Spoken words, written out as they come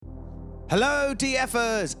Hello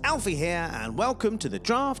DFers, Alfie here and welcome to the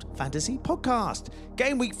Draft Fantasy Podcast.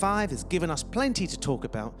 Game Week 5 has given us plenty to talk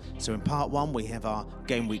about, so in part 1 we have our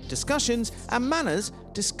Game Week discussions and Manners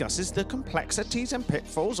discusses the complexities and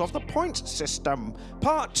pitfalls of the points system.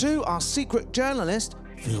 Part 2, our secret journalist,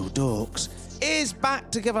 Phil Dorks, is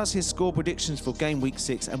back to give us his score predictions for Game Week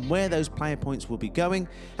 6 and where those player points will be going.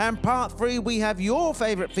 And part 3, we have your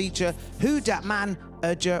favourite feature, Who Dat Man,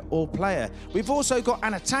 Urger or Player. We've also got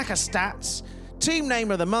an attacker stats, team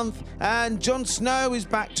name of the month, and Jon Snow is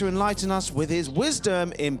back to enlighten us with his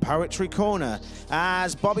wisdom in Poetry Corner.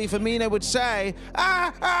 As Bobby Firmino would say,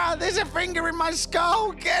 there's a finger in my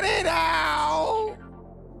skull, get it out!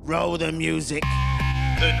 Roll the music.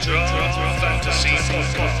 The Draft Fantasy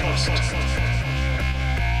Podcast.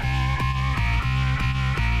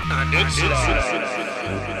 And it's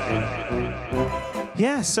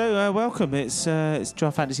Yeah, so welcome. It's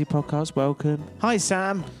Draft Fantasy Podcast. Welcome. Hi,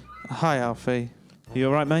 Sam. Hi, Alfie. You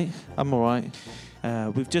all right, mate? I'm all right.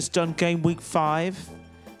 We've just done Game Week 5.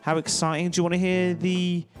 How exciting. Do you want to hear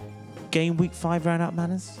the Game Week 5 roundup,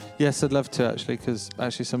 Manners? Yes, I'd love to, actually, because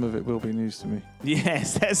actually some of it will be news to me.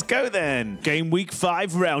 Yes, let's go then. Game Week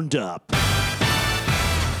 5 roundup.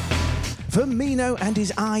 Firmino and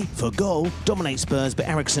his eye for goal dominate Spurs, but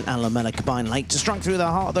Eriksen and Lamela combine late to strike through the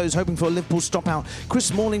heart of those hoping for a Liverpool stop-out. Chris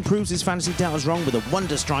Smalling proves his fantasy doubters wrong with a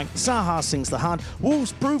wonder strike. Zaha sings the hard.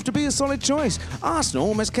 Wolves proved to be a solid choice. Arsenal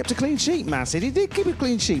almost kept a clean sheet. Man City did keep a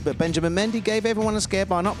clean sheet, but Benjamin Mendy gave everyone a scare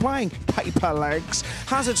by not playing. Paper legs.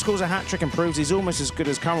 Hazard scores a hat-trick and proves he's almost as good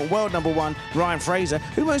as current world number 1, Ryan Fraser,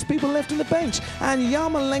 who most people left on the bench. And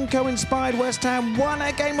Yarmolenko-inspired West Ham won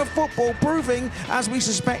a game of football, proving, as we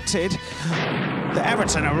suspected, that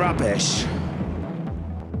Everton are rubbish.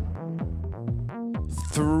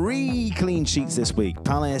 3 clean sheets this week.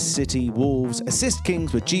 Palace, City, Wolves. Assist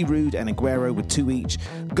kings with Giroud and Aguero with 2 each.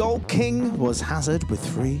 Goal king was Hazard with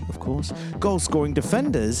 3, of course. Goal scoring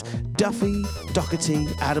defenders, Duffy, Doherty,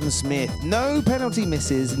 Adam Smith. No penalty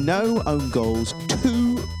misses, no own goals,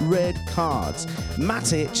 2 red cards.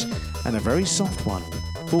 Matic and a very soft one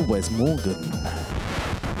for Wes Morgan.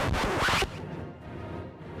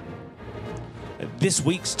 This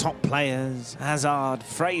week's top players: Hazard,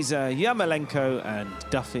 Fraser, Yarmolenko and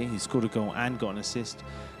Duffy, who scored a goal and got an assist.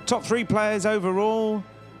 Top 3 players overall: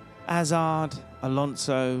 Hazard,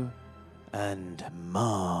 Alonso and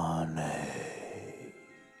Mane.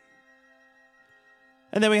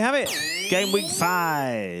 And there we have it. Game Week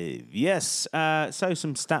 5. Yes. So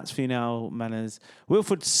some stats for you now, Manners.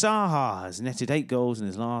 Wilfried Zaha has netted 8 goals in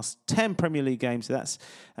his last 10 Premier League games. So that's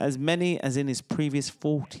as many as in his previous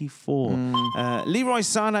 44. Leroy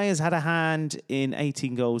Sané has had a hand in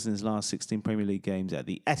 18 goals in his last 16 Premier League games at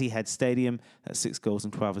the Etihad Stadium. That's 6 goals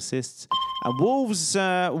and 12 assists. And Wolves'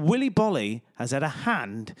 Willy Bolly has had a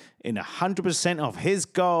hand in 100% of his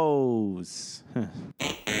goals.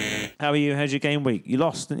 How are you? How's your game week? You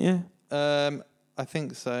lost, didn't you? I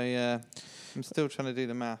think so, yeah. I'm still trying to do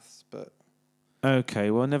the maths, but... Okay,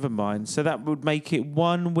 well, never mind. So that would make it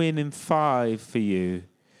 1 win in 5 for you.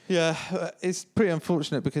 Yeah, it's pretty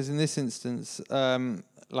unfortunate because in this instance, actually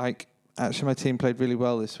my team played really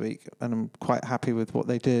well this week and I'm quite happy with what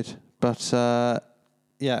they did. But,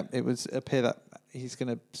 it would appear that he's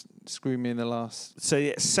going to screw me in the last... So,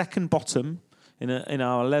 yeah, second bottom in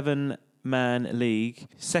our 11-man league.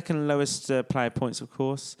 Second lowest player points, of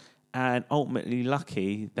course. And ultimately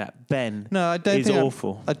lucky that Ben is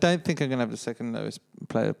awful. I don't think I'm going to have the second lowest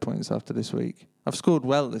player points after this week. I've scored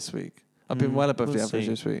well this week. I've been well above the average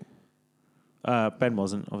this week. Ben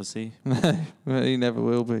wasn't, obviously. Well, he never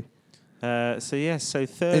will be. So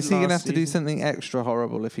third. Is he going to have to do something extra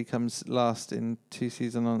horrible if he comes last in 2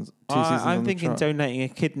 seasons? I'm thinking donating a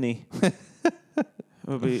kidney.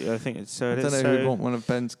 I think it's so. I don't know who would want one of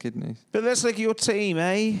Ben's kidneys. But let's look at your team,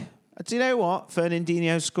 eh? Do you know what?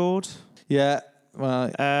 Fernandinho scored. Yeah. Well,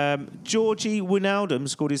 Georgie Wijnaldum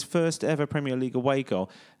scored his first ever Premier League away goal.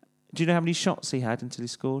 Do you know how many shots he had until he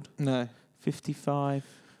scored? No. 55.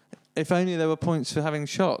 If only there were points for having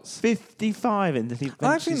shots. 55 until he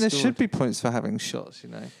I think there scored. Should be points for having shots, you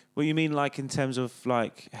know. Well, you mean like in terms of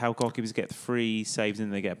like how goalkeepers get 3 saves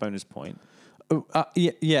and they get a bonus point?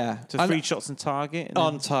 Yeah. So 3 shots on target?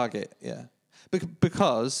 On target, yeah.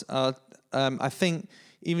 Because I think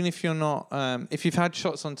even if you're not... if you've had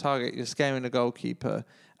shots on target, you're scaring the goalkeeper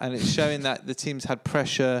and it's showing that the team's had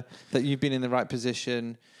pressure, that you've been in the right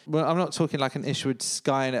position. Well, I'm not talking like an issue with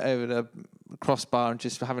skying it over the crossbar and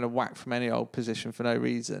just having a whack from any old position for no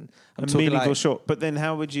reason. I'm a meaningful shot. But then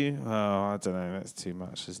how would you... Oh, I don't know. That's too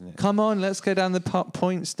much, isn't it? Come on, let's go down the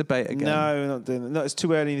points debate again. No, we're not doing that. No, it's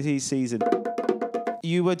too early in the season.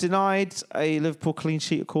 You were denied a Liverpool clean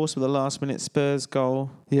sheet, of course, with a last-minute Spurs goal.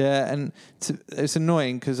 Yeah, and it's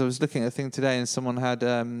annoying because I was looking at a thing today and someone had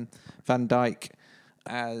Van Dijk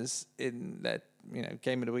as in their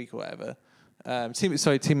game of the week or whatever. Team of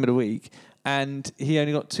the week, and he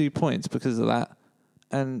only got 2 points because of that.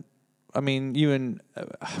 And I mean,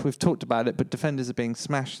 we've talked about it, but defenders are being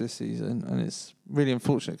smashed this season, and it's really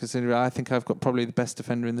unfortunate considering I think I've got probably the best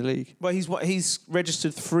defender in the league. Well, he's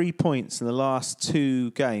registered 3 points in the last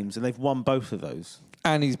 2 games, and they've won both of those.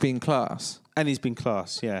 And he's been class.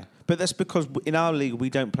 Yeah. But that's because in our league, we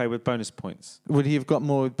don't play with bonus points. Would he have got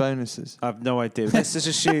more with bonuses? I have no idea. Let's just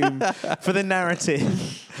assume for the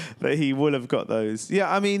narrative that he will have got those.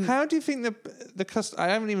 Yeah, I mean... How do you think the custom... I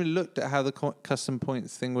haven't even looked at how the custom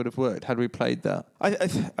points thing would have worked had we played that.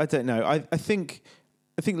 I don't know. I think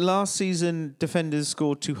last season defenders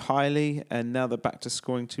scored too highly, and now they're back to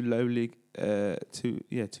scoring too lowly. Too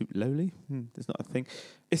lowly? There's not a thing.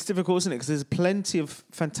 It's difficult, isn't it? Because there's plenty of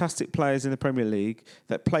fantastic players in the Premier League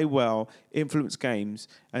that play well, influence games,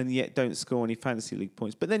 and yet don't score any fantasy league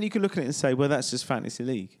points. But then you can look at it and say, well, that's just fantasy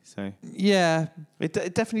league. So yeah, it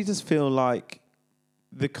definitely does feel like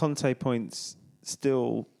the Conte points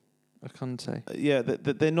still. A Conte.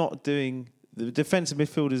 That they're not doing. The defensive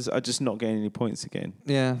midfielders are just not getting any points again.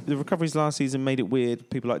 Yeah. The recoveries last season made it weird.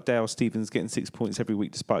 People like Dale Stephens getting 6 points every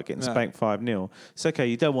week despite getting spanked 5-0. It's okay,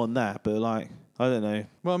 you don't want that, but I don't know.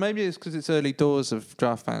 Well, maybe it's because it's early doors of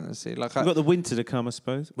draft fantasy. We've got the winter to come, I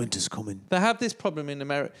suppose. Winter's coming. They have this problem in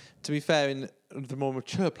America. To be fair, in the more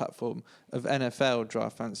mature platform of NFL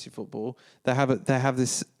draft fantasy football, they have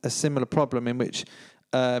a similar problem in which...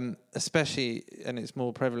 especially, and it's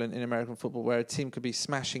more prevalent in American football, where a team could be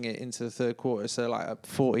smashing it into the third quarter, so like a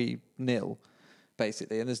 40-0,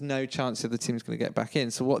 basically, and there's no chance that the team's going to get back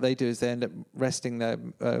in. So what they do is they end up resting their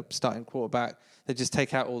starting quarterback. They just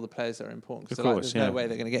take out all the players that are important because there's no way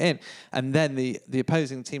they're going to get in. And then the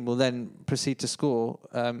opposing team will then proceed to score,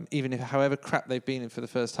 even if however crap they've been in for the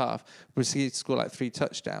first half, proceed to score like 3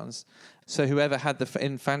 touchdowns. So whoever had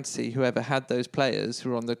whoever had those players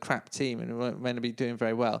who were on the crap team and weren't meant to be doing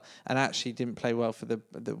very well and actually didn't play well for the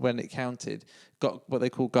when it counted, got what they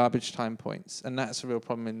call garbage time points, and that's a real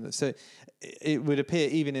problem. So it would appear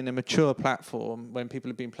even in a mature platform when people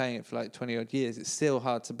have been playing it for like 20 odd years, it's still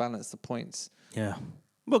hard to balance the points. Yeah,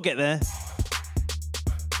 we'll get there.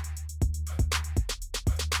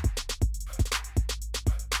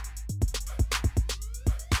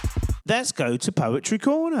 Let's go to Poetry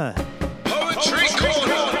Corner. Poetry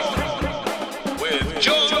Corner with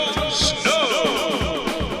Jon Snow.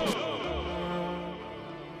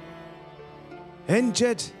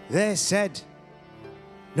 Injured, they said.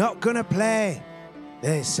 Not gonna play,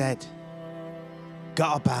 they said.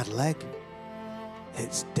 Got a bad leg,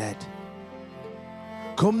 it's dead.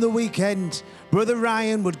 Come the weekend, Brother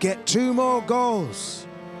Ryan would get 2 more goals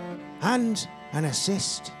and an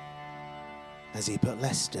assist as he put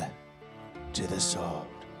Leicester to the sword.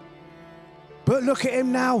 But look at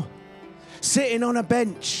him now, sitting on a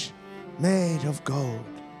bench made of gold.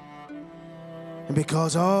 And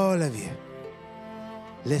because all of you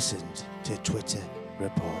listened to Twitter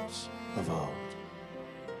reports of old.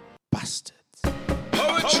 Bastards.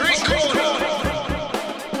 Poetry Corner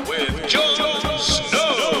with Jon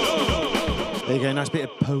Snow. There you go, nice bit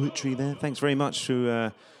of poetry there. Thanks very much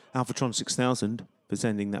to Alphatron 6000 for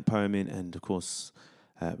sending that poem in, and of course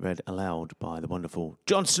read aloud by the wonderful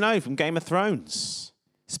Jon Snow from Game of Thrones.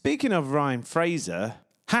 Speaking of Ryan Fraser,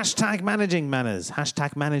 #managing manners,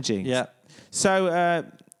 #managing. Yeah.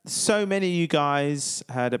 So many of you guys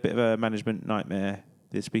had a bit of a management nightmare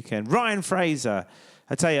this weekend. Ryan Fraser,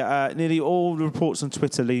 I tell you, nearly all the reports on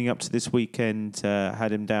Twitter leading up to this weekend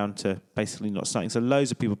had him down to basically not starting. So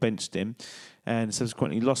loads of people benched him, and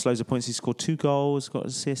subsequently lost loads of points. He scored 2 goals, got an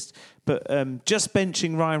assist. But just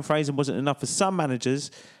benching Ryan Fraser wasn't enough for some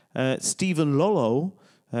managers. Stephen Lolo,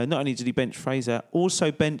 not only did he bench Fraser,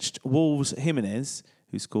 also benched Wolves Jimenez,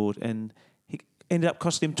 who scored, and he ended up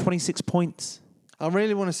costing him 26 points. I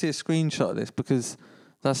really want to see a screenshot of this because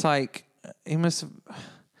that's like, he must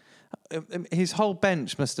have, his whole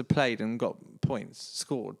bench must have played and got points,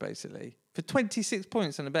 scored basically. For 26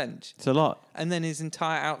 points on a bench. It's a lot. And then his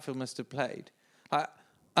entire outfield must have played.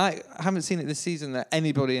 I haven't seen it this season that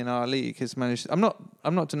anybody in our league has managed. I'm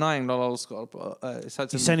not denying Lolo's got. It's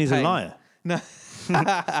had some You're saying he's a liar? No.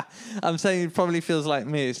 I'm saying it probably feels like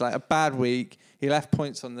me. It's like a bad week. He left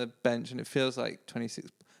points on the bench and it feels like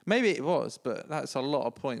 26. Maybe it was, but that's a lot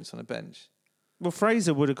of points on a bench. Well,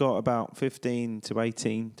 Fraser would have got about 15 to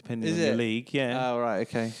 18, depending on your league. Yeah. Oh, right,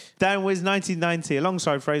 okay. Dan Wiz 1990,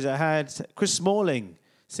 alongside Fraser, had Chris Smalling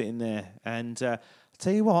sitting there. And I'll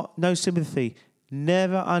tell you what, no sympathy.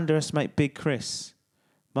 Never underestimate Big Chris.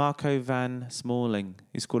 Marco van Smalling.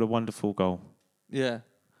 He scored a wonderful goal. Yeah.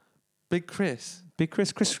 Big Chris. Big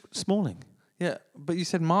Chris Smalling. Yeah, but you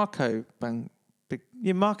said Marco.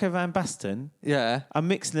 Yeah, Marco van Basten. Yeah. I'm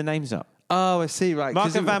mixing the names up. Oh, I see, right.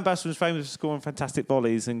 Marco van Basten was famous for scoring fantastic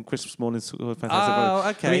volleys, and Chris Smalling scored fantastic volleys. Oh,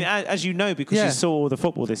 okay. I mean, as you know, because you saw the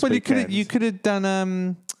football this weekend. You could have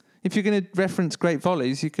done, if you're going to reference great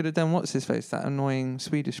volleys, you could have done, what's his face, that annoying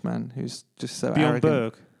Swedish man who's just so Bjorn arrogant.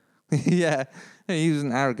 Berg. Yeah. He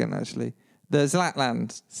wasn't arrogant, actually. The Zlatan.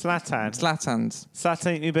 Zlatans.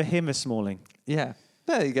 Zlatan Ibrahimovic Smalling. Yeah.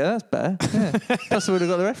 There you go. That's better. Yeah. That's would have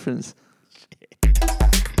got the reference.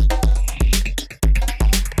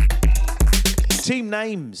 Team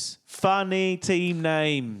names. Funny team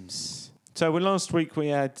names. So last week we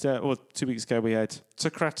had, or 2 weeks ago we had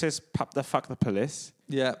Socrates Pup the Fuck the Police.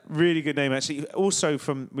 Yeah. Really good name, actually. Also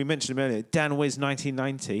we mentioned him earlier, Dan Wiz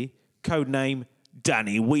 1990, code name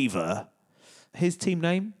Danny Weaver. His team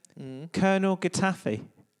name, Colonel Getafe.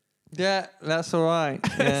 Yeah, that's all right.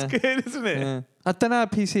 Yeah. That's good, isn't it? Yeah. I don't know how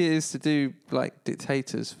PC it is to do like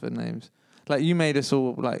dictators for names. Like you made us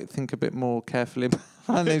all like think a bit more carefully about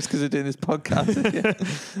our names because we're doing this podcast. Yeah.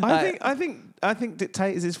 I think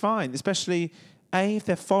dictators is fine, especially if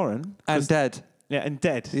they're foreign and dead. Yeah, and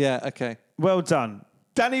dead. Yeah. Okay. Well done,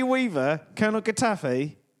 Danny Weaver, Colonel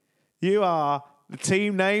Getafe. You are the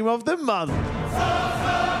team name of the month.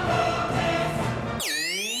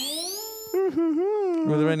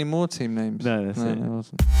 Were there any more team names? No, that's it. There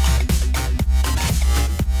wasn't.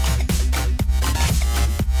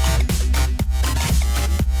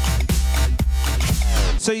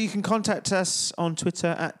 So you can contact us on Twitter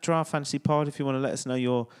at Draft Fantasy Pod if you want to let us know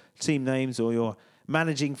your team names or your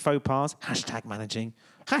managing faux pas. # managing.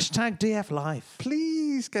 # DF Life.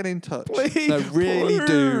 Please get in touch. Please, no, really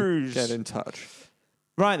do please. get in touch.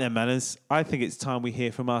 Right then, Manners. I think it's time we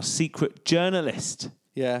hear from our secret journalist.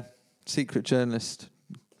 Yeah, secret journalist,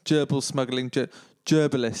 gerbil smuggling,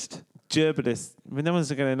 gerbilist. Gerbilist. I mean, no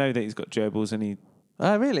one's going to know that he's got gerbils and he...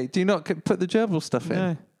 Oh, really? Do you not put the gerbil stuff in?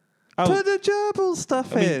 No. Put the gerbil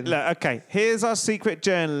stuff in. Look, okay, here's our secret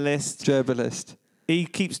journalist. Gerbilist. He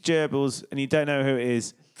keeps gerbils and you don't know who it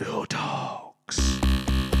is. Phil Dogs.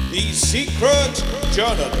 The secret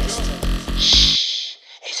journalist.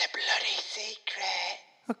 It's a bloody secret.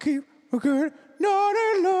 I keep forgetting not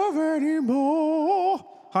in love anymore.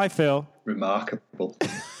 Hi, Phil. Remarkable.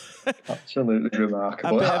 Absolutely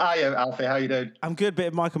remarkable. Hi, Alfie. How you doing? I'm good. Bit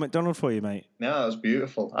of Michael McDonald for you, mate. No, that was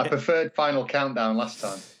beautiful. I preferred Final Countdown last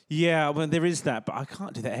time. Yeah, well, there is that, but I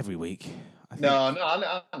can't do that every week. No,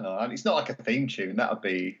 I know. It's not like a theme tune. That would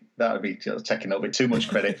be just taking a little bit too much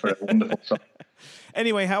credit for a wonderful song.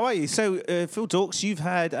 Anyway, how are you? So, Phil Dorks, you've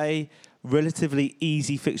had a relatively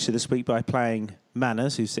easy fixture this week by playing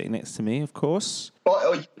Manners, who's sitting next to me, of course.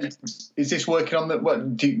 Is this working on the...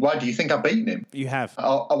 why do you think I've beaten him? You have.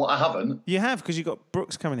 I haven't. You have, because you've got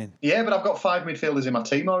Brooks coming in. Yeah, but I've got 5 midfielders in my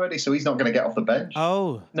team already, so he's not going to get off the bench.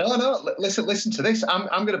 Oh. No. Listen to this. I'm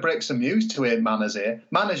going to break some news to him, Manners here.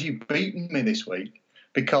 Manners, you've beaten me this week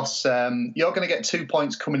because you're going to get 2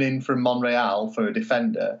 points coming in from Monreal for a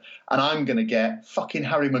defender, and I'm going to get fucking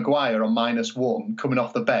Harry Maguire on -1 coming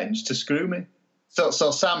off the bench to screw me. So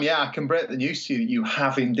Sam, yeah, I can break the news to you that you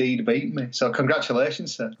have indeed beaten me. So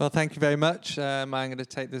congratulations, sir. Well, thank you very much. I'm going to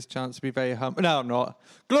take this chance to be very humble. No, I'm not.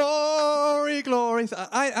 Glory.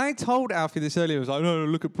 I told Alfie this earlier. I was like, no,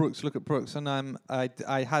 look at Brooks. And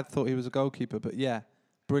I had thought he was a goalkeeper, but yeah,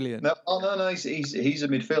 brilliant. No, he's a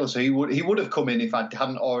midfielder. So he would have come in if I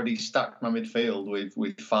hadn't already stacked my midfield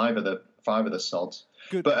with five of the sods.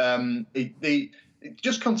 Good. But it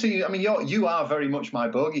just continue. I mean, you are very much my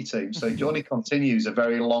bogey team, so it only continues a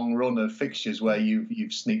very long run of fixtures where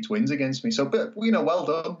you've sneaked wins against me. So, but well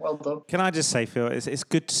done. Can I just say, Phil, it's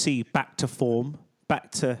good to see you back to form,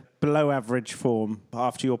 back to below average form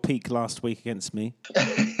after your peak last week against me.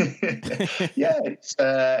 Yeah,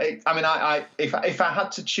 if I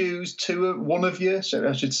had to choose one of you, so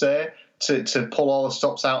I should say, to pull all the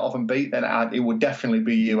stops out of and beat, then it would definitely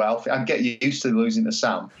be you, Alfie. I'd get used to losing to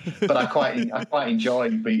Sam, but I quite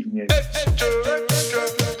enjoy beating you.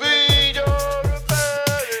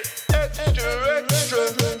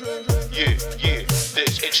 Yeah,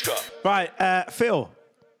 this extra. Right, Phil,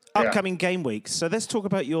 upcoming game weeks. So let's talk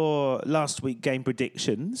about your last week game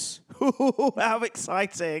predictions. How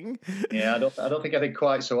exciting! Yeah, I don't think I did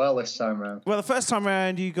quite so well this time round. Well, the first time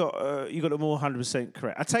round you got them all 100%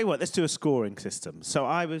 correct. I tell you what, let's do a scoring system. So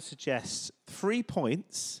I would suggest 3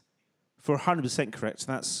 points for 100% correct.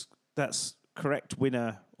 That's correct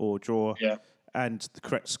winner or draw, Yeah. and the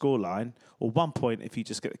correct score line, or 1 point if you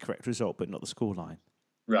just get the correct result but not the score line.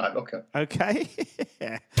 Right, okay. Okay.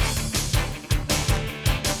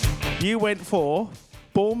 You went for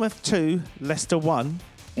Bournemouth 2, Leicester 1.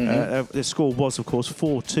 The score was, of course,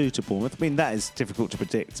 4-2 to Bournemouth. I mean, that is difficult to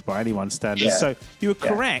predict by anyone's standards. Yeah. So you were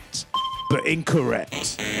correct, but incorrect.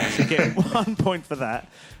 So you get 1 point for that.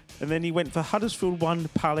 And then you went for Huddersfield 1,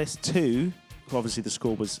 Palace 2. Obviously, the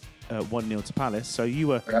score was 1-0 to Palace. So you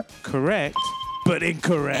were correct, but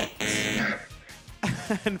incorrect.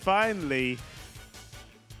 And finally,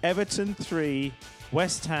 Everton 3,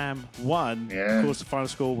 West Ham 1. Yeah. Of course, the final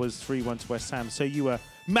score was 3-1 to West Ham. So you were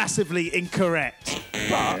massively incorrect,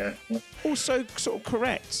 but also sort of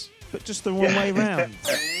correct, but just the wrong way round.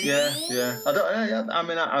 Yeah.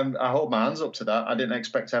 I hold my hands up to that. I didn't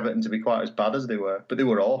expect Everton to be quite as bad as they were, but they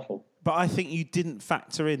were awful. But I think you didn't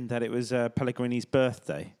factor in that it was Pellegrini's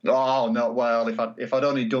birthday. Oh no! Well, if I'd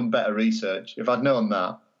only done better research, if I'd known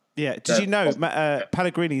that. Yeah. Did you know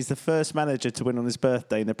Pellegrini is the first manager to win on his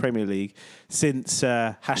birthday in the Premier League since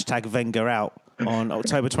hashtag Wenger out on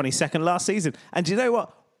October 22nd last season? And do you know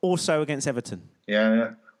what? Also against Everton.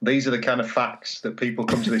 Yeah. These are the kind of facts that people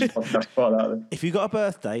come to this podcast for, aren't they? If you got a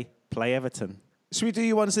birthday, play Everton. Should we do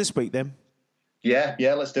your ones this week then? Yeah,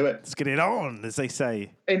 let's do it. Let's get it on, as they say.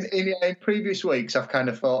 In previous weeks, I've kind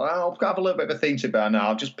of thought, I'll have a little bit of a theme to it by now.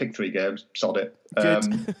 I'll just pick 3 games, sod it.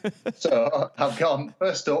 So I've gone,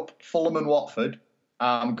 first up, Fulham and Watford.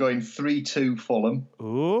 I'm going 3-2 Fulham.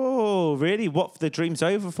 Oh, really? The dream's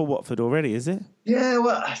over for Watford already, is it? Yeah,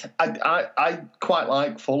 well, I quite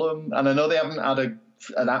like Fulham, and I know they haven't had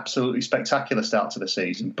an absolutely spectacular start to the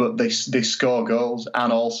season, but they score goals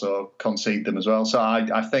and also concede them as well. So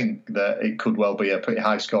I think that it could well be a pretty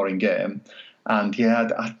high-scoring game. And yeah,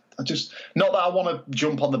 I just, not that I want to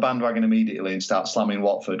jump on the bandwagon immediately and start slamming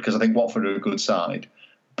Watford, because I think Watford are a good side,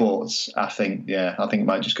 but I think it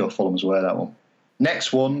might just go Fulham's way, that one.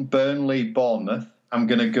 Next one, Burnley-Bournemouth. I'm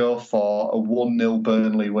going to go for a 1-0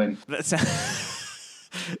 Burnley win.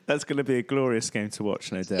 That's going to be a glorious game to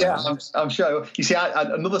watch, no doubt. Yeah, I'm sure. You see,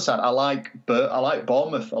 another side, I like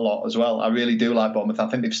Bournemouth a lot as well. I really do like Bournemouth. I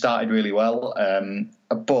think they've started really well.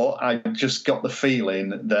 But I just got the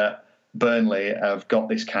feeling that Burnley have got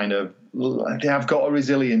this kind of, they have got a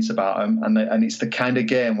resilience about them, and it's the kind of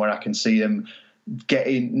game where I can see them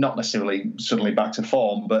getting, not necessarily suddenly back to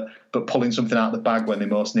form, but pulling something out of the bag when they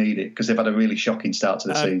most need it, because they've had a really shocking start to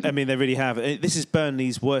the season. I mean, they really have. This is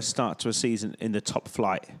Burnley's worst start to a season in the top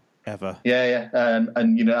flight ever. Yeah.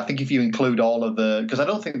 And I think if you include all of because I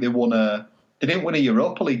don't think they didn't win a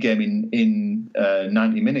Europa League game in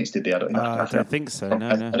 90 minutes, did they? I don't think so. No.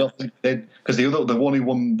 I don't think they did, because the only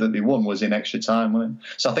one that they won was in extra time, wasn't it?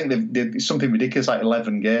 So I think they've something ridiculous, like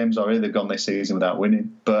 11 games already they've gone this season without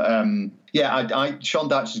winning. But Sean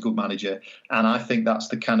Dyche is a good manager, and I think that's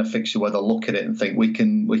the kind of fixture where they'll look at it and think we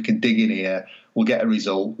can dig in here, we'll get a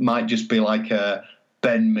result. Might just be like a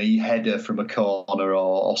Ben Mee header from a corner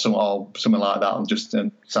or something like that, and just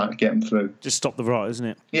start to get them through. Just stop the rot, isn't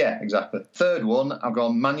it? Yeah, exactly. Third one, I've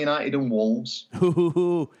gone Man United and Wolves.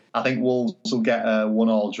 I think Wolves will get a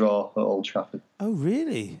 1-1 draw at Old Trafford. Oh,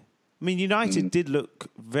 really? I mean, United did look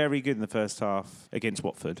very good in the first half against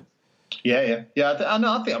Watford. Yeah.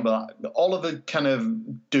 I think all of the kind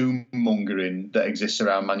of doom mongering that exists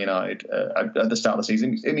around Man United at the start of the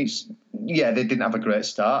season. I mean, they didn't have a great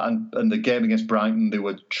start, and the game against Brighton, they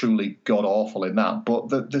were truly god awful in that. But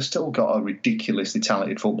they've still got a ridiculously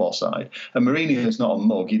talented football side. And Mourinho's not a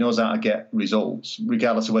mug; he knows how to get results,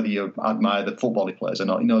 regardless of whether you admire the football he plays or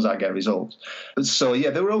not. He knows how to get results. So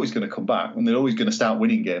yeah, they were always going to come back, and they're always going to start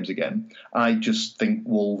winning games again. I just think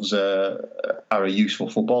Wolves are a useful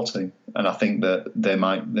football team. And I think that they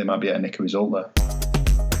might be able to nick a result there.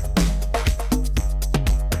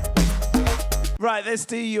 Right, let's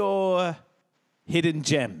do your hidden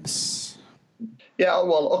gems. Yeah,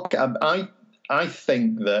 well, okay. I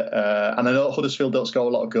think that, and I know Huddersfield don't score a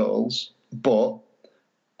lot of goals, but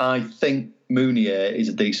I think Mounier is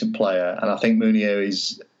a decent player, and I think Mounier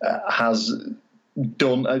has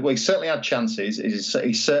done. Well, he's certainly had chances.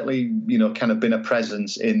 He's certainly, kind of been a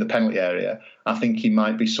presence in the penalty area. I think he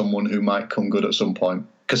might be someone who might come good at some point,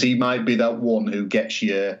 because he might be that one who gets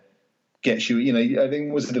you. I think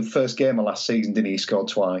it was the first game of last season, didn't he? He scored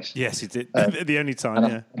twice. Yes, he did. The only time,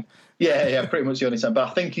 yeah. Yeah, pretty much the only time. But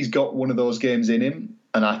I think he's got one of those games in him,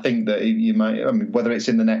 and I think that you might. I mean, whether it's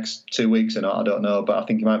in the next 2 weeks or not, I don't know. But I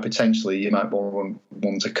think you might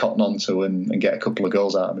want to cotton on to and get a couple of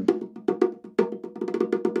goals out of him.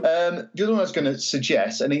 The other one I was going to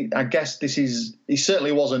suggest, and I guess he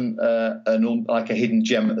certainly wasn't like a hidden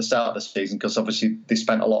gem at the start of the season, because obviously they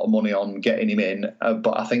spent a lot of money on getting him in,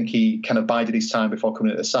 but I think he kind of bided his time before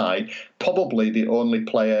coming to the side. Probably the only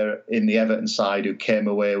player in the Everton side who came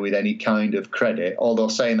away with any kind of credit, although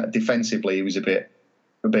saying that defensively he was a bit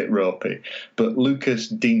ropey. But Lucas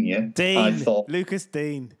Digne, I thought. Lucas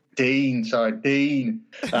Dean. Lucas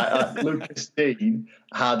Dean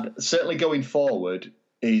had, certainly going forward,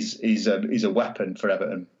 is a weapon for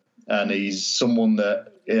Everton, and he's someone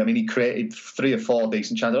that, I mean, he created 3 or 4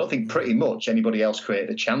 decent chances. I don't think pretty much anybody else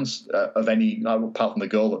created a chance of any, apart from the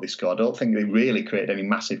goal that they scored. I don't think they really created any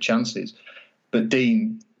massive chances. But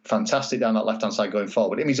Dean, fantastic down that left hand side going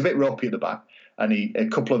forward. I mean, he's a bit ropey at the back, and a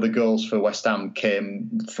couple of the goals for West Ham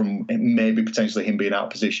came from maybe potentially him being out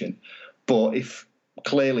of position. But if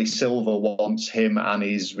clearly Silva wants him and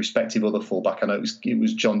his respective other fullback, I know it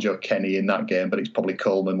was John Joe Kenny in that game, but it's probably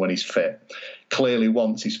Coleman when he's fit, clearly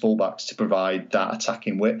wants his fullbacks to provide that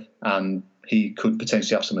attacking width, and he could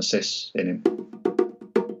potentially have some assists in him.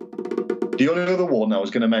 The only other one I was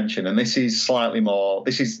going to mention, and this is like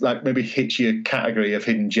maybe hits your category of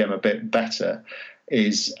hidden gem a bit better,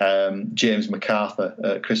 is James MacArthur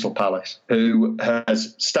at Crystal Palace, who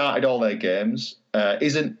has started all their games,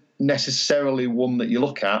 isn't necessarily one that you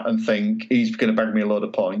look at and think he's going to bag me a load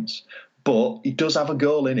of points, but he does have a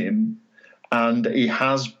goal in him, and he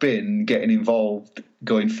has been getting involved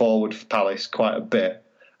going forward for Palace quite a bit.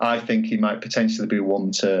 I think he might potentially be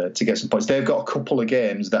one to get some points. They've got a couple of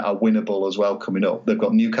games that are winnable as well coming up. They've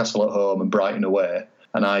got Newcastle at home and Brighton away,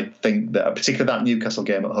 and I think that particularly that Newcastle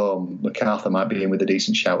game at home, MacArthur might be in with a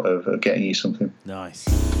decent shout of getting you something. Nice.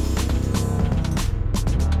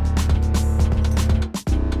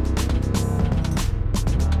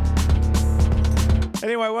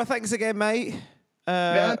 Anyway, well, thanks again, mate.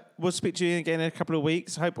 We'll speak to you again in a couple of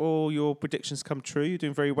weeks. I hope all your predictions come true. You're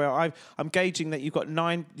doing very well. I'm gauging that you got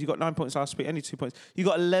 9 points last week, only 2 points. You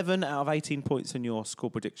got 11 out of 18 points in your score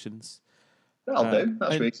predictions. That'll do.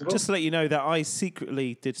 That's reasonable. Just to let you know that I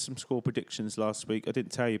secretly did some score predictions last week. I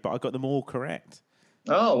didn't tell you, but I got them all correct.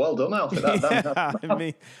 Oh, well done, Alfie.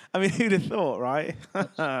 I mean, who'd have thought, right?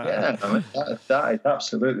 Yeah, that is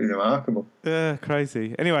absolutely remarkable.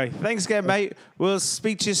 Crazy. Anyway, thanks again, mate. We'll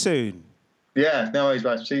speak to you soon. Yeah, no worries,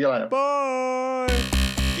 mate. See you later. Bye. Who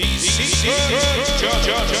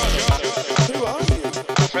are you?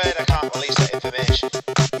 I'm afraid I can't release that information.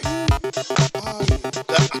 Who are you?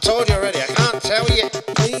 I told you already, I can't tell you.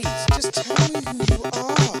 Please, just tell me who you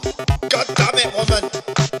are. God damn it, woman!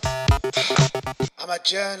 I'm a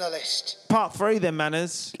journalist. Part 3 then,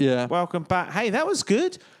 Manners. Yeah. Welcome back. Hey, that was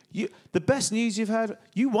good. The best news you've heard.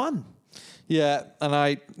 You won. Yeah, and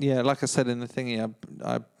like I said in the thingy,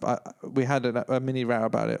 we had a mini row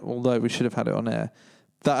about it, although we should have had it on air.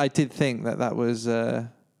 That I did think that was the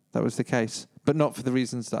case, but not for the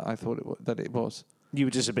reasons that I thought it was. You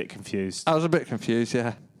were just a bit confused. I was a bit confused,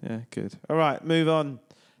 yeah. Yeah, good. All right, move on.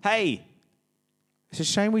 Hey, it's a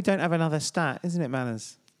shame we don't have another stat, isn't it,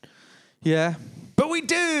 Manners? Yeah. But we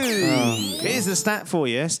do! Oh. Here's the stat for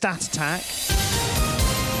you. Stat attack.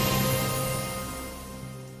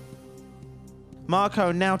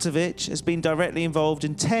 Marko Nautovic has been directly involved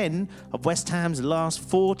in 10 of West Ham's last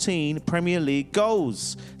 14 Premier League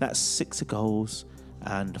goals. That's 6 goals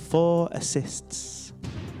and 4 assists.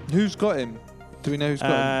 Who's got him? Do we know who's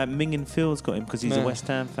got him? Mingin Phil's got him because he's a West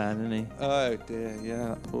Ham fan, isn't he? Oh dear, yeah,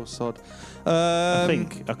 that poor sod. I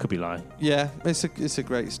think I could be lying. Yeah, it's a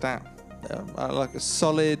great stat. I like a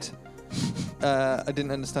solid. I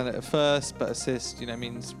didn't understand it at first, but assist,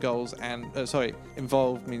 means goals and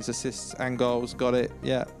involved means assists and goals. Got it?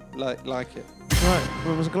 Yeah, like it. Right.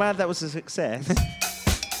 Well, I was glad that was a success.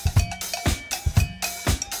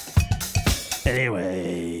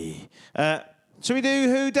 Anyway, shall we do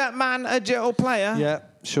Who Dat Man, a Jet or Player? Yeah,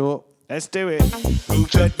 sure. Let's do it. Who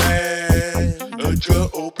that man? A jet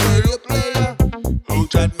or player? Who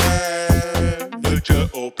that man? A jet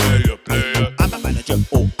or player? I'm a manager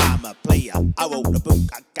or I'm a player. I wrote a book,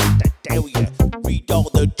 I got to tell you. Read all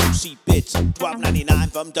the juicy bits.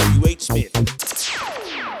 $12.99 from W.H. Smith.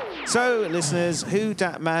 So, listeners, Who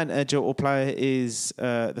Dat Man, a Jet or Player is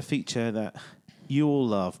the feature that you all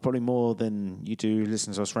love, probably more than you do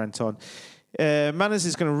listen to us rant on. Manners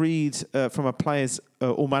is going to read from a player's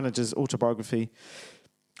or manager's autobiography.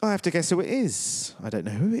 I have to guess who it is. I don't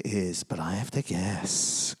know who it is, but I have to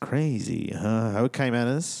guess. Crazy. Okay,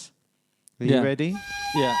 Manners. Are you ready?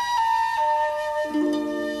 Yeah.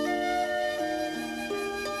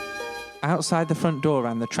 Outside the front door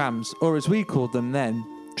ran the trams, or as we called them then,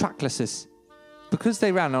 tracklesses, because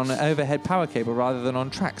they ran on an overhead power cable rather than on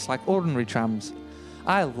tracks like ordinary trams.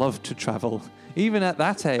 I love to travel, even at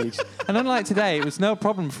that age. And unlike today, it was no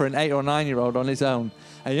problem for an 8 or 9-year-old on his own.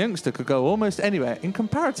 A youngster could go almost anywhere in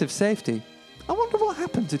comparative safety. I wonder what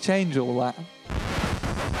happened to change all that.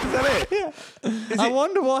 Is that it? Yeah. I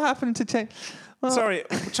wonder what happened to change. Well, Sorry,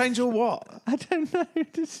 change all what? I don't know.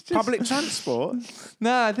 It's just... Public transport?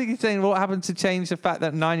 No, I think he's saying what happened to change the fact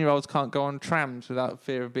that 9-year-olds can't go on trams without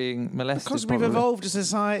fear of being molested. Because we've probably. evolved as a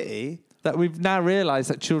society. That we've now realised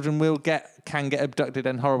that children can get abducted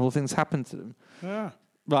and horrible things happen to them. Yeah.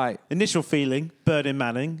 Right. Initial feeling, Bernard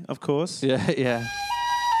Manning, of course. Yeah.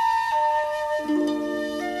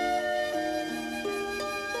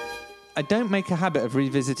 I don't make a habit of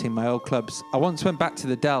revisiting my old clubs. I once went back to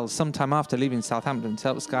the Dells sometime after leaving Southampton to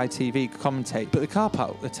help Sky TV commentate, but the car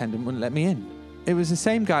park attendant wouldn't let me in. It was the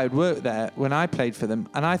same guy who'd worked there when I played for them,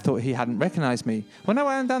 and I thought he hadn't recognised me. When I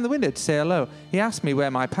went down the window to say hello, he asked me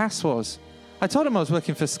where my pass was. I told him I was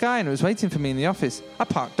working for Sky and it was waiting for me in the office. I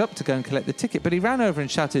parked up to go and collect the ticket, but he ran over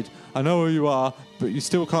and shouted, "I know who you are, but you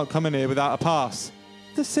still can't come in here without a pass."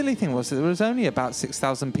 The silly thing was that there was only about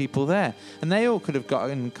 6,000 people there, and they all could have got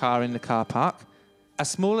in a car in the car park.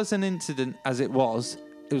 As small as an incident as it was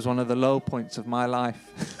one of the low points of my life.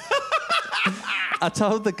 I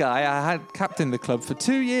told the guy I had captained the club for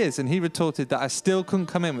 2 years, and he retorted that I still couldn't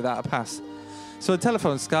come in without a pass. So I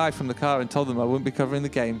telephoned Sky from the car and told them I wouldn't be covering the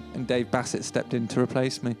game, and Dave Bassett stepped in to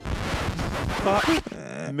replace me. Fuck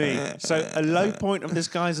me. So a low point of this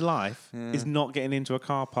guy's life is not getting into a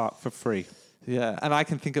car park for free. Yeah, and I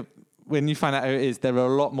can think of, when you find out who it is, there are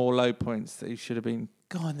a lot more low points that you should have been.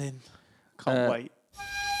 Go on then. Can't wait.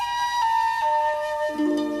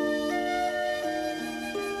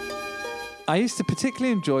 I used to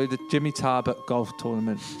particularly enjoy the Jimmy Tarbuck golf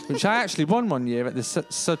tournament, which I actually won one year at the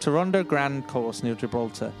Sotorondo Grand Course near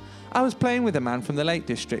Gibraltar. I was playing with a man from the Lake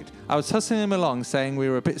District. I was hustling him along, saying we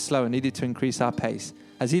were a bit slow and needed to increase our pace.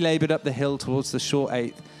 As he laboured up the hill towards the short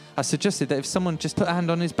eighth, I suggested that if someone just put a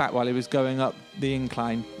hand on his back while he was going up the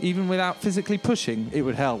incline, even without physically pushing, it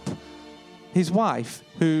would help. His wife,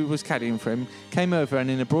 who was caddying for him, came over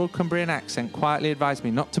and in a broad Cumbrian accent quietly advised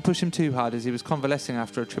me not to push him too hard as he was convalescing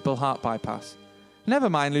after a triple heart bypass. Never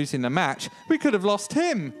mind losing the match, we could have lost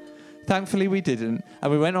him. Thankfully we didn't,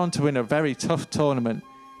 and we went on to win a very tough tournament.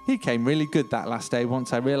 He came really good that last day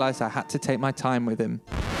once I realised I had to take my time with him.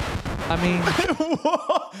 I mean,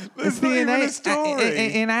 What? it's That's not even a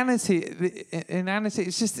story. inanity.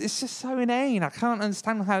 It's just so inane. I can't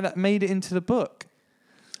understand how that made it into the book.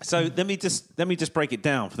 So let me just break it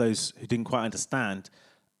down for those who didn't quite understand.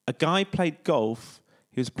 A guy played golf.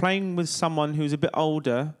 He was playing with someone who was a bit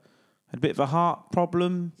older, had a bit of a heart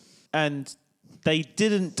problem, and they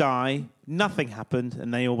didn't die. Nothing happened,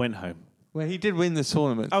 and they all went home. Well, he did win the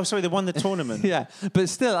tournament. Oh, sorry, they won the tournament. Yeah, but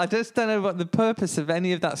still, I just don't know what the purpose of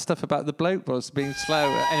any of that stuff about the bloke was being slow.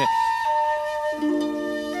 Anyway.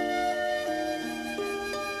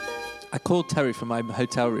 I called Terry from my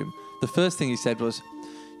hotel room. The first thing he said was,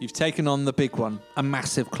 "You've taken on the big one, a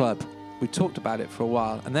massive club." We talked about it for a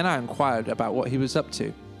while, and then I inquired about what he was up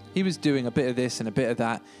to. He was doing a bit of this and a bit of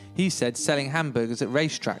that. He said selling hamburgers at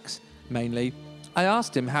racetracks, mainly. I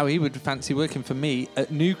asked him how he would fancy working for me at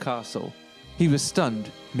Newcastle. He was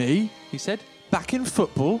stunned. "Me?" he said. "Back in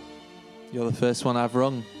football?" "You're the first one I've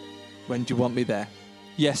rung." "When do you want me there?"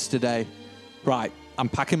 "Yesterday." "Right, I'm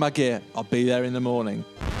packing my gear. I'll be there in the morning."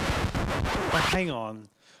 But hang on.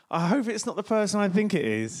 I hope it's not the person I think it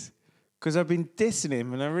is, because I've been dissing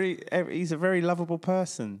him, and he's a very lovable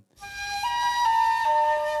person.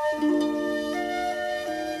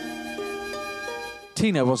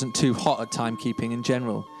 Tino wasn't too hot at timekeeping in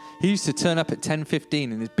general. He used to turn up at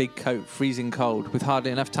 10:15 in his big coat, freezing cold, with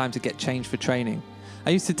hardly enough time to get changed for training.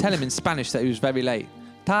 I used to tell him in Spanish that he was very late.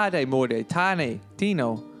 "Tarde, more, tane,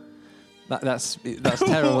 Tino." That's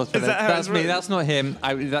terrible. Is that how That's it's me. written? That's not him.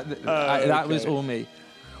 That was all me.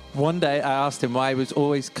 One day I asked him why he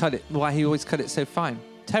always cut it so fine.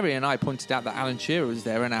 Terry and I pointed out that Alan Shearer was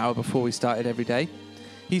there an hour before we started every day.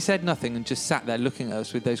 He said nothing and just sat there looking at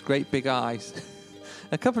us with those great big eyes.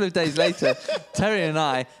 A couple of days later, Terry and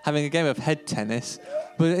I, having a game of head tennis,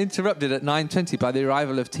 were interrupted at 9:20 by the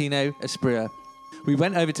arrival of Tino Esprilla. We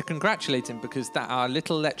went over to congratulate him because our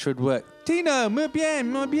little lecture had worked. "Tino, muy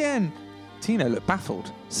bien, muy bien." Tino looked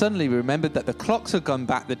baffled. Suddenly we remembered that the clocks had gone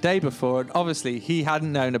back the day before, and obviously he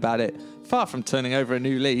hadn't known about it. Far from turning over a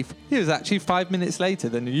new leaf, he was actually 5 minutes later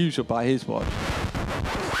than usual by his watch.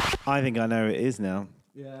 I think I know who it is now.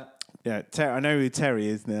 Yeah. Yeah, I know who Terry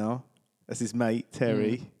is now. That's his mate,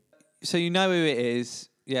 Terry. So you know who it is.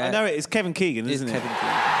 Yeah. I know it is Kevin Keegan, It's isn't it? Kevin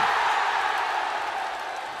Keegan.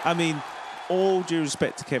 I mean, all due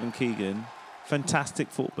respect to Kevin Keegan, fantastic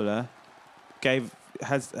footballer, gave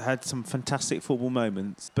has had some fantastic football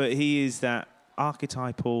moments, but he is that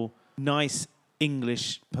archetypal, nice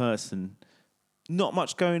English person. Not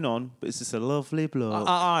much going on, but it's just a lovely bloke.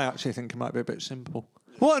 I actually think it might be a bit simple.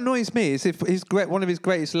 What annoys me is if one of his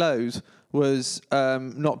greatest lows was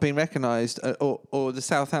not being recognised, or the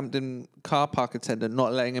Southampton car park attendant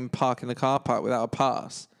not letting him park in the car park without a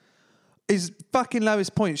pass. His fucking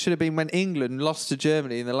lowest point should have been when England lost to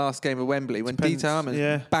Germany in the last game of Wembley, when Dieter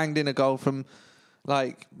Hamann banged in a goal from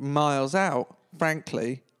like miles out.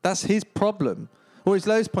 Frankly, that's his problem. Or his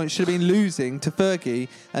lowest point should have been losing to Fergie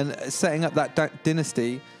and setting up that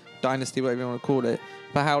dynasty, whatever you want to call it,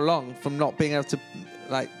 for how long, from not being able to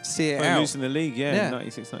see it out. Losing the league, in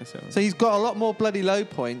 96, 97. So he's got a lot more bloody low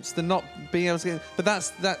points than not being able to get. But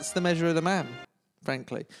that's the measure of the man,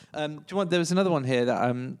 frankly. There was another one here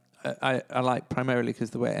that I like primarily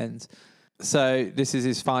because the way it ends. So this is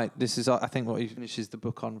his fight. This is, I think, what he finishes the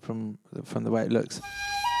book on from the way it looks.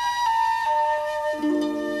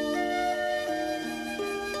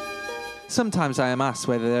 Sometimes I am asked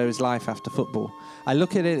whether there is life after football. I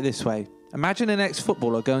look at it this way. Imagine an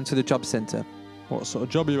ex-footballer going to the job centre. What sort of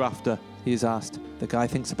job are you after? He is asked. The guy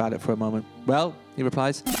thinks about it for a moment. Well, he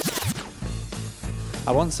replies,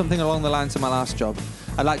 I want something along the lines of my last job.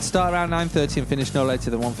 I'd like to start around 9:30 and finish no later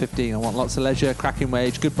than 1:15. I want lots of leisure, cracking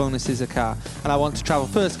wage, good bonuses, a car. And I want to travel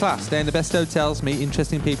first class, stay in the best hotels, meet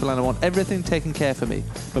interesting people, and I want everything taken care for me.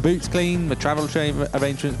 My boots clean, my travel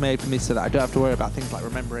arrangements made for me so that I don't have to worry about things like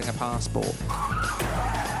remembering a passport.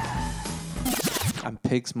 And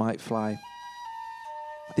pigs might fly.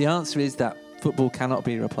 The answer is that football cannot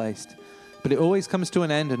be replaced. But it always comes to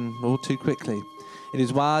an end, and all too quickly. It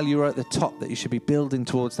is while you are at the top that you should be building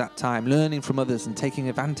towards that time, learning from others and taking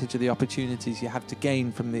advantage of the opportunities you have to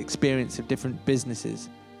gain from the experience of different businesses.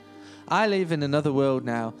 I live in another world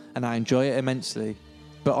now, and I enjoy it immensely.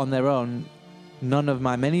 But on their own, none of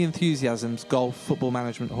my many enthusiasms, golf, football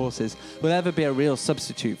management, horses, will ever be a real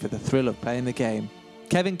substitute for the thrill of playing the game.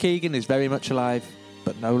 Kevin Keegan is very much alive,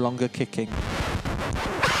 but no longer kicking.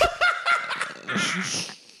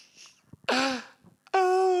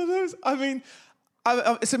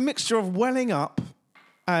 It's a mixture of welling up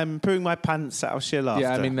and pulling my pants out of sheer laughter.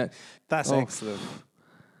 Yeah, I mean that's excellent.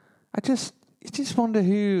 I just wonder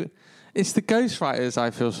who. It's the ghostwriters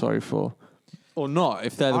I feel sorry for, or not,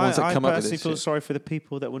 if they're the ones that come up with this. I personally feel sorry for the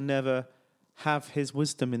people that will never have his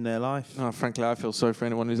wisdom in their life. Oh, frankly, I feel sorry for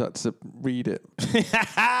anyone who's had to read it.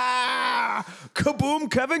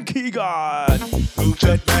 Kaboom, Kevin Keegan. Who's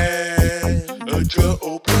that manager,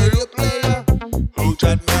 oh player? Who's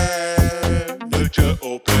that manager,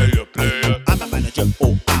 oh player? I'm a manager,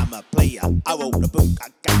 oh I'm a player. I wrote a book, I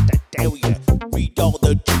got to tell ya. Read all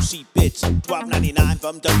the juicy bits. $12.99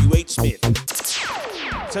 from W.H. Smith.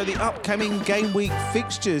 So the upcoming game week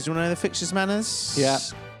fixtures. You want to know the fixtures, Manners? Yeah.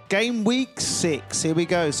 Game week 6. Here we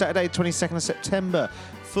go. Saturday, 22nd of September.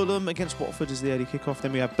 Fulham against Watford is the early kickoff.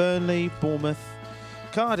 Then we have Burnley, Bournemouth,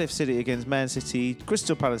 Cardiff City against Man City,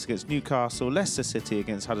 Crystal Palace against Newcastle, Leicester City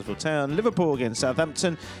against Huddersfield Town, Liverpool against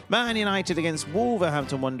Southampton, Man United against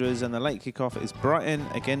Wolverhampton Wanderers, and the late kickoff is Brighton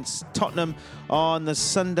against Tottenham. On the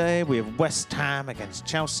Sunday, we have West Ham against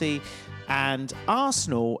Chelsea and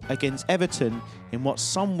Arsenal against Everton in what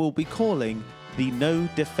some will be calling the no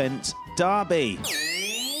defence derby.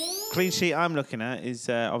 Clean sheet I'm looking at is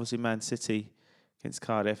obviously Man City against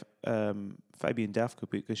Cardiff. Fabian Delph could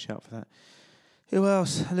be a good shout for that. Who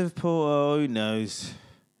else? Liverpool. Oh, who knows?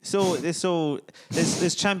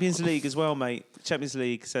 There's Champions League as well, mate. Champions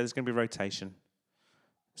League, so there's going to be rotation.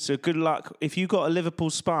 So good luck. If you've got a Liverpool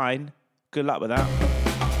spine, good luck with that.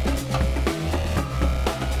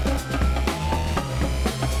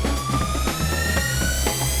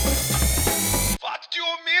 What do you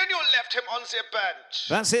mean you left him on the bench?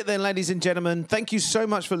 That's it then, ladies and gentlemen. Thank you so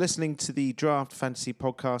much for listening to the Draft Fantasy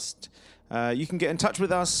Podcast. You can get in touch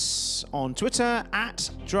with us on Twitter at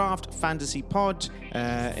Draft Fantasy Pod.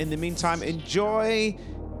 In the meantime, enjoy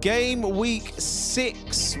Game Week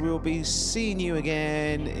 6. We'll be seeing you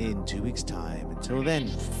again in 2 weeks' time. Until then,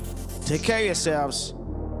 take care of yourselves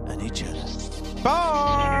and each other.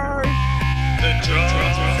 Bye! The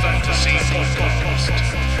Draft Fantasy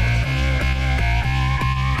Podcast.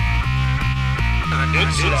 And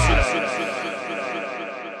it's live.